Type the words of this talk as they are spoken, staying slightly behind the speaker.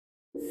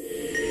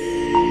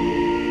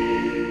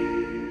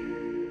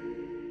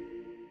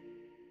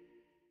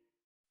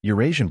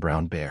Eurasian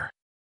brown bear.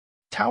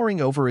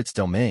 Towering over its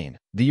domain,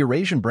 the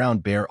Eurasian brown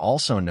bear,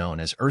 also known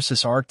as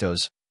Ursus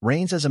arctos,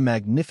 reigns as a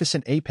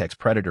magnificent apex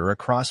predator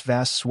across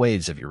vast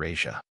swathes of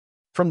Eurasia.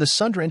 From the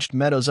sun-drenched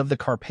meadows of the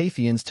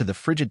Carpathians to the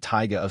frigid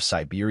taiga of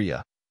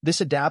Siberia,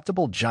 this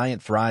adaptable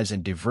giant thrives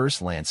in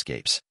diverse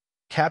landscapes,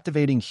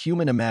 captivating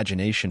human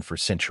imagination for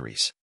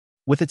centuries.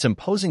 With its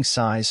imposing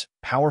size,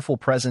 powerful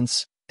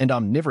presence, and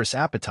omnivorous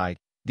appetite,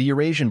 the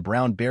Eurasian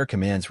brown bear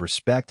commands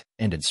respect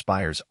and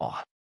inspires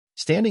awe.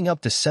 Standing up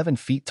to 7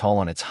 feet tall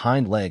on its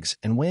hind legs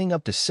and weighing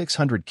up to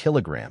 600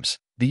 kilograms,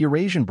 the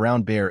Eurasian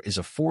brown bear is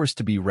a force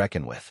to be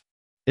reckoned with.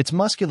 Its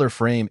muscular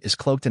frame is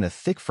cloaked in a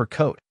thick fur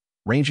coat,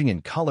 ranging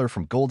in color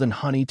from golden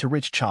honey to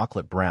rich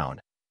chocolate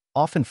brown,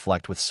 often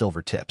flecked with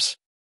silver tips.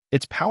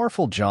 Its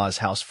powerful jaws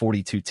house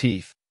 42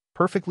 teeth,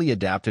 perfectly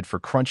adapted for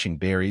crunching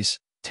berries,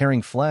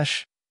 tearing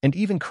flesh, and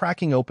even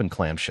cracking open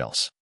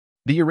clamshells.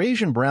 The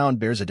Eurasian brown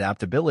bear's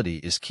adaptability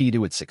is key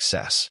to its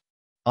success.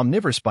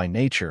 Omnivorous by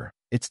nature,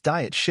 its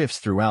diet shifts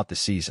throughout the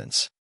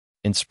seasons.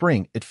 In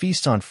spring, it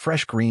feasts on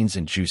fresh greens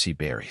and juicy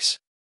berries.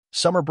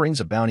 Summer brings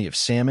a bounty of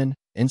salmon,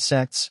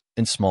 insects,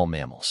 and small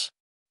mammals.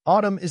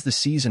 Autumn is the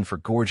season for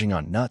gorging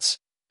on nuts,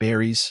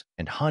 berries,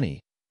 and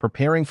honey,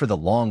 preparing for the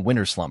long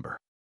winter slumber.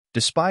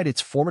 Despite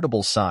its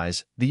formidable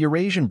size, the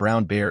Eurasian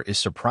brown bear is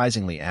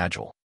surprisingly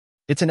agile.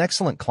 It's an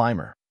excellent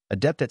climber,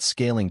 adept at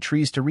scaling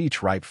trees to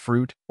reach ripe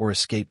fruit or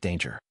escape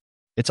danger.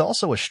 It's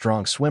also a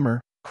strong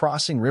swimmer,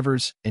 crossing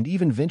rivers and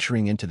even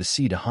venturing into the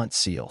sea to hunt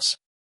seals.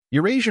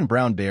 Eurasian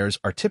brown bears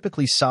are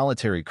typically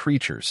solitary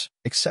creatures,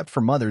 except for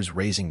mothers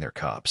raising their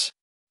cubs.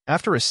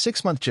 After a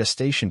 6-month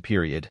gestation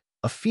period,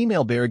 a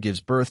female bear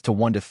gives birth to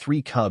 1 to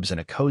 3 cubs in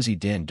a cozy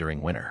den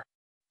during winter.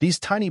 These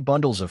tiny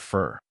bundles of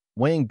fur,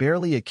 weighing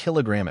barely a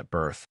kilogram at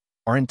birth,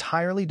 are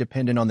entirely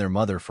dependent on their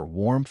mother for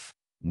warmth,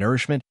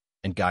 nourishment,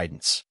 and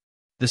guidance.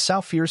 The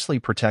sow fiercely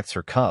protects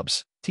her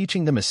cubs,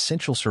 teaching them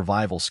essential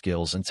survival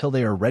skills until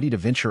they are ready to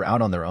venture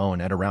out on their own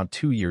at around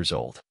 2 years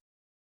old.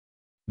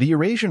 The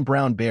Eurasian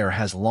brown bear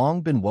has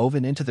long been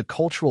woven into the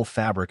cultural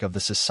fabric of the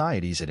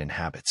societies it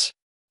inhabits.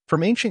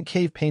 From ancient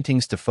cave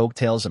paintings to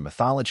folktales and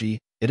mythology,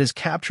 it has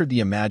captured the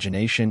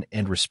imagination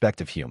and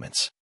respect of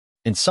humans.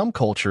 In some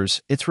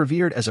cultures, it's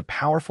revered as a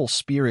powerful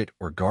spirit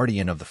or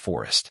guardian of the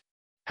forest.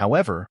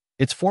 However,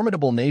 its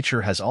formidable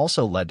nature has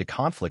also led to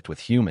conflict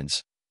with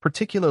humans,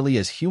 particularly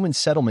as human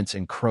settlements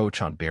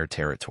encroach on bear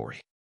territory.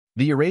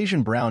 The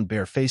Eurasian brown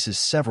bear faces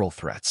several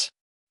threats.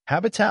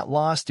 Habitat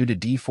loss due to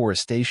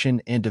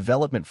deforestation and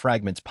development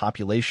fragments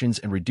populations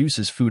and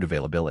reduces food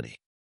availability.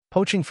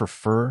 Poaching for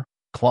fur,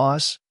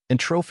 claws, and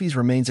trophies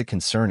remains a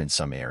concern in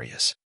some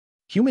areas.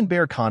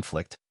 Human-bear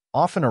conflict,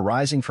 often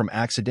arising from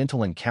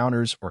accidental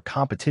encounters or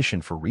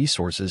competition for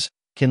resources,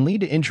 can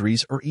lead to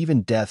injuries or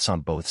even deaths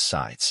on both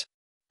sides.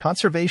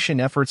 Conservation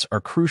efforts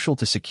are crucial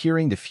to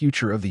securing the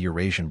future of the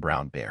Eurasian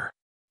brown bear.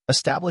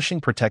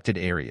 Establishing protected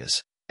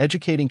areas,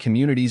 educating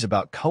communities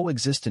about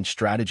coexistence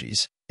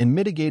strategies, and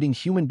mitigating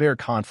human-bear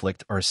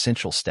conflict are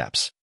essential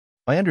steps.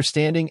 By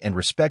understanding and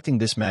respecting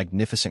this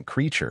magnificent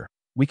creature,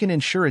 we can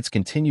ensure its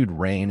continued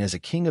reign as a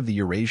king of the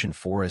Eurasian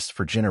forest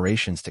for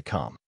generations to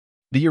come.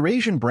 The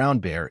Eurasian brown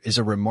bear is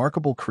a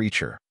remarkable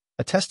creature,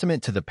 a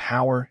testament to the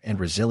power and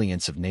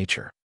resilience of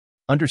nature.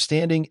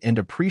 Understanding and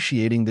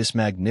appreciating this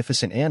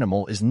magnificent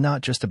animal is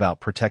not just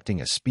about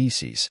protecting a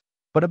species,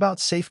 but about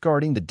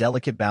safeguarding the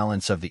delicate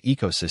balance of the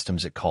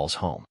ecosystems it calls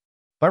home.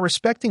 By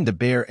respecting the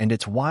bear and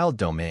its wild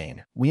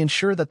domain, we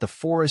ensure that the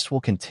forest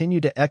will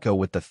continue to echo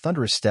with the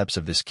thunderous steps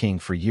of this king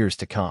for years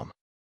to come.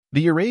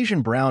 The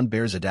Eurasian brown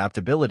bear's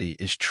adaptability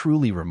is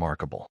truly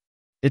remarkable.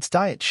 Its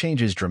diet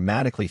changes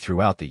dramatically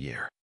throughout the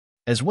year.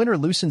 As winter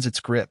loosens its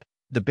grip,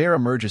 the bear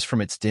emerges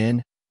from its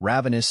den,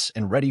 ravenous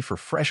and ready for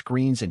fresh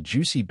greens and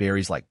juicy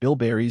berries like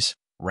bilberries,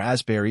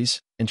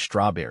 raspberries, and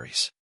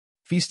strawberries.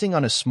 Feasting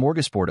on a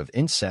smorgasbord of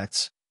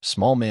insects,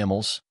 small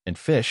mammals, and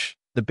fish,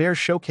 the bear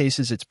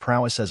showcases its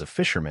prowess as a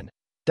fisherman,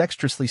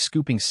 dexterously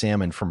scooping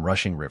salmon from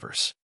rushing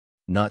rivers.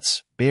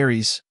 Nuts,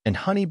 berries, and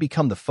honey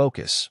become the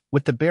focus,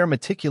 with the bear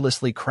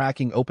meticulously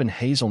cracking open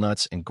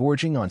hazelnuts and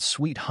gorging on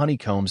sweet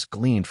honeycombs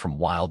gleaned from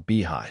wild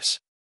beehives.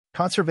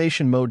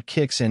 Conservation mode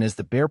kicks in as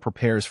the bear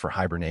prepares for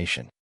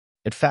hibernation.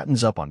 It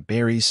fattens up on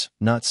berries,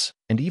 nuts,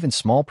 and even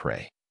small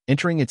prey,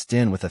 entering its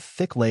den with a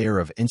thick layer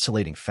of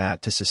insulating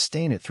fat to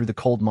sustain it through the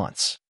cold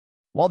months.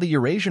 While the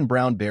Eurasian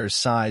brown bear's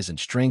size and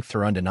strength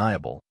are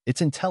undeniable,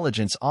 its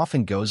intelligence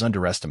often goes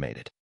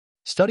underestimated.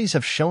 Studies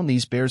have shown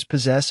these bears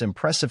possess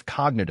impressive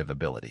cognitive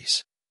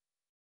abilities.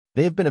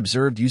 They have been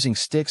observed using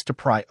sticks to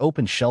pry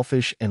open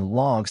shellfish and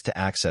logs to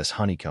access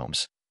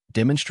honeycombs,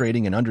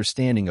 demonstrating an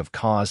understanding of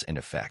cause and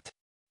effect.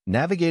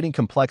 Navigating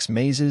complex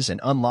mazes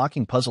and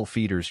unlocking puzzle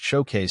feeders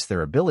showcase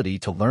their ability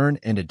to learn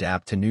and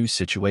adapt to new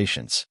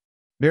situations.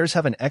 Bears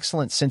have an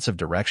excellent sense of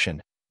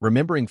direction,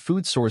 remembering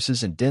food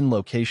sources and den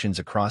locations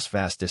across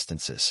vast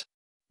distances.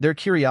 Their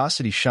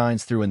curiosity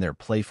shines through in their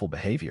playful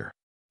behavior.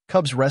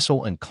 Cubs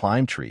wrestle and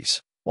climb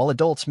trees, while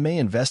adults may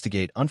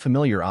investigate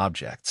unfamiliar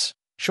objects,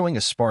 showing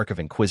a spark of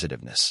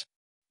inquisitiveness.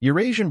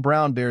 Eurasian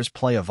brown bears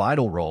play a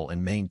vital role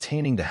in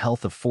maintaining the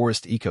health of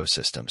forest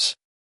ecosystems.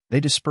 They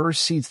disperse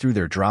seeds through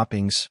their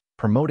droppings,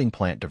 promoting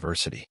plant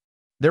diversity.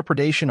 Their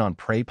predation on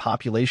prey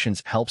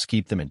populations helps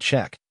keep them in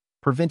check,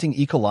 preventing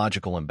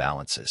ecological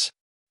imbalances.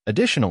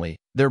 Additionally,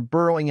 their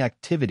burrowing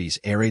activities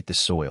aerate the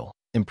soil,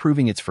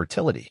 improving its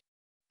fertility.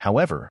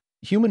 However,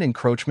 human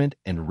encroachment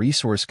and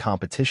resource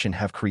competition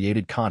have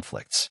created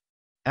conflicts.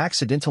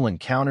 Accidental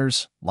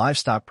encounters,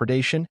 livestock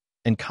predation,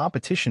 and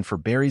competition for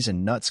berries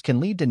and nuts can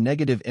lead to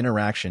negative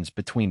interactions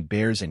between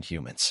bears and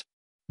humans.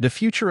 The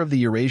future of the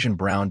Eurasian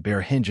brown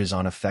bear hinges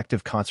on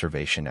effective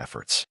conservation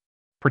efforts.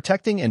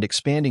 Protecting and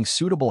expanding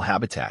suitable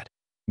habitat,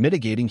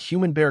 mitigating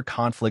human-bear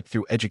conflict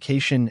through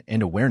education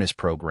and awareness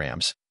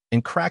programs,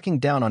 and cracking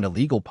down on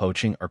illegal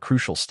poaching are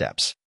crucial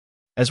steps.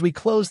 As we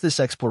close this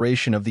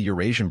exploration of the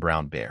Eurasian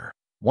brown bear,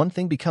 one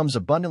thing becomes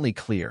abundantly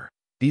clear.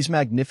 These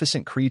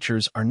magnificent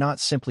creatures are not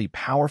simply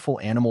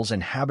powerful animals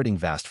inhabiting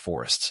vast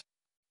forests,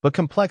 but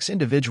complex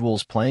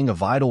individuals playing a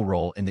vital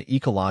role in the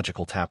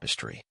ecological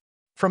tapestry.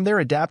 From their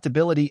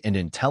adaptability and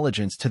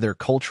intelligence to their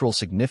cultural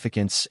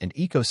significance and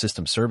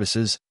ecosystem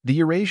services, the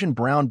Eurasian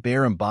brown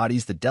bear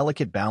embodies the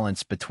delicate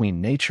balance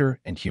between nature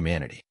and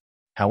humanity.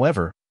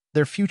 However,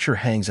 their future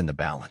hangs in the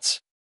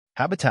balance.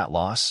 Habitat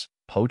loss,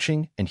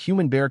 poaching, and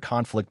human-bear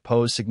conflict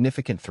pose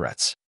significant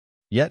threats.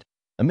 Yet,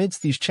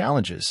 amidst these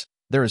challenges,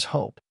 there is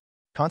hope.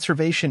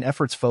 Conservation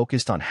efforts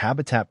focused on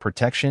habitat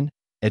protection,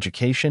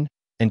 education,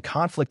 and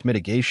conflict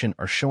mitigation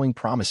are showing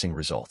promising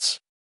results.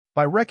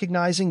 By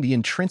recognizing the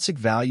intrinsic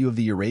value of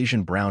the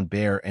Eurasian brown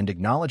bear and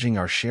acknowledging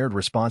our shared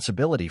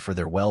responsibility for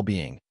their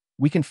well-being,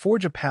 we can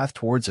forge a path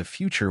towards a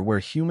future where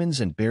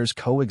humans and bears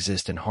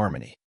coexist in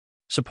harmony.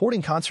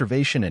 Supporting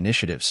conservation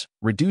initiatives,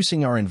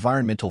 reducing our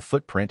environmental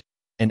footprint,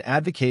 and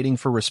advocating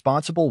for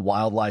responsible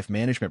wildlife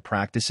management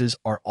practices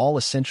are all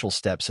essential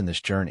steps in this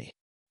journey.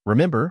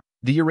 Remember,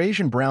 the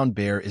Eurasian brown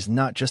bear is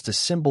not just a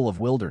symbol of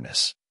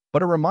wilderness,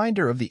 but a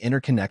reminder of the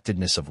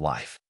interconnectedness of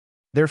life.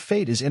 Their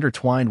fate is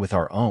intertwined with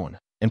our own,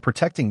 and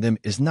protecting them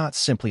is not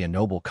simply a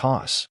noble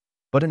cause,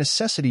 but a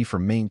necessity for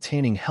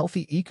maintaining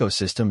healthy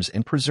ecosystems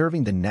and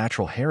preserving the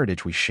natural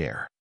heritage we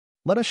share.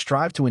 Let us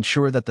strive to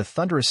ensure that the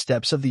thunderous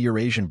steps of the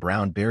Eurasian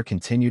brown bear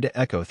continue to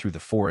echo through the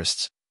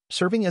forests,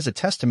 serving as a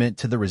testament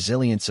to the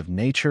resilience of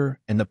nature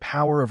and the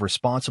power of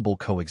responsible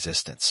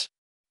coexistence.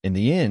 In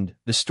the end,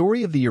 the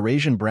story of the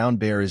Eurasian brown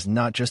bear is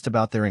not just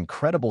about their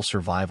incredible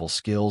survival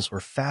skills or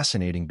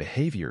fascinating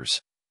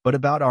behaviors, but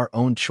about our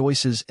own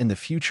choices and the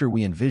future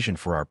we envision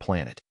for our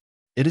planet.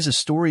 It is a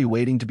story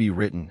waiting to be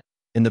written,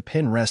 and the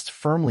pen rests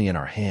firmly in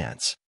our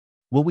hands.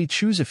 Will we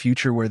choose a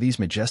future where these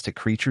majestic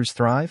creatures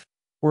thrive,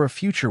 or a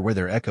future where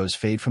their echoes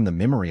fade from the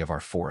memory of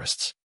our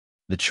forests?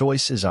 The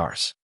choice is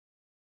ours.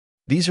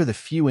 These are the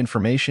few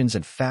informations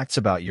and facts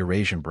about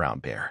Eurasian brown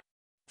bear.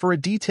 For a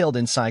detailed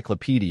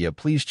encyclopedia,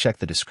 please check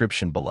the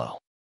description below.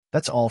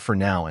 That's all for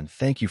now, and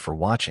thank you for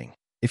watching.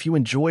 If you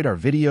enjoyed our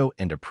video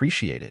and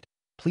appreciate it,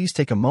 please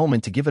take a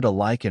moment to give it a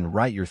like and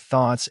write your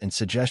thoughts and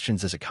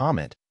suggestions as a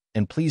comment,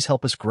 and please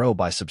help us grow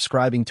by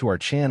subscribing to our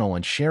channel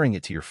and sharing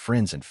it to your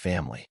friends and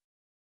family.